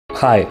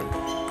Hi,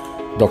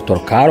 Dr.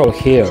 Carol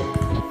here.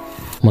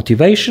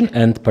 Motivation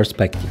and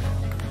perspective.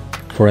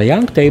 For a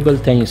young table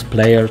tennis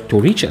player to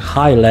reach a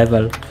high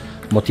level,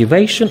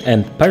 motivation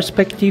and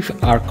perspective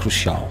are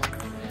crucial.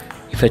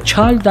 If a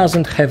child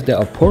doesn't have the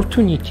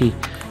opportunity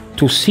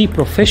to see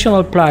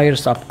professional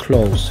players up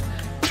close,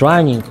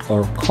 training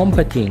or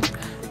competing,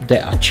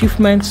 the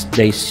achievements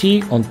they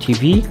see on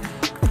TV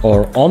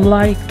or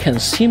online can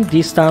seem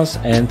distant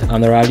and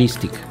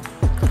unrealistic.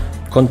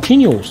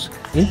 Continuous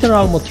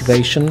internal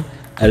motivation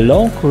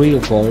along real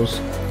goals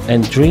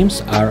and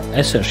dreams are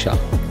essential.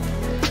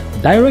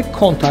 Direct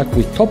contact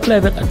with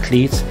top-level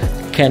athletes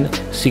can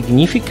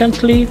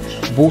significantly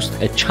boost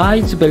a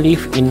child's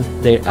belief in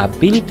their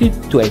ability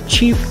to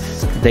achieve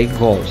their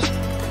goals.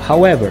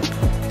 However,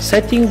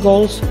 setting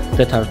goals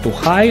that are too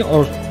high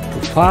or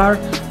too far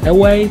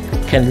away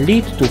can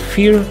lead to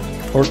fear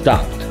or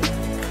doubt.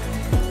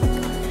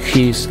 It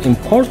is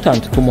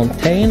important to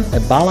maintain a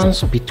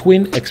balance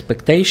between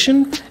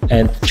expectation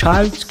and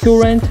child's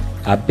current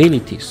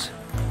abilities.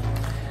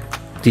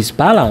 This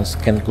balance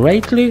can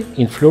greatly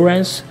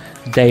influence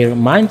their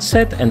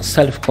mindset and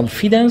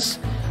self-confidence,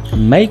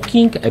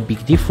 making a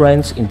big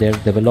difference in their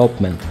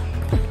development.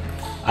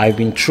 I've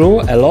been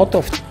through a lot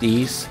of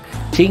these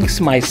things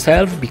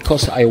myself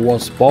because I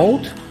was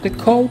both the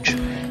coach,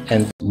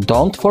 and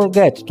don't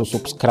forget to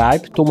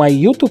subscribe to my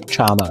YouTube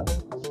channel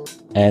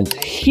and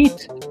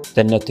hit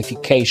the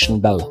notification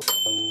bell.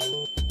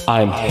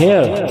 I'm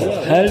here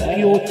to help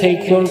you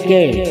take your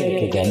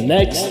game to the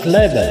next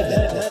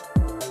level.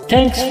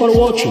 Thanks for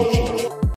watching.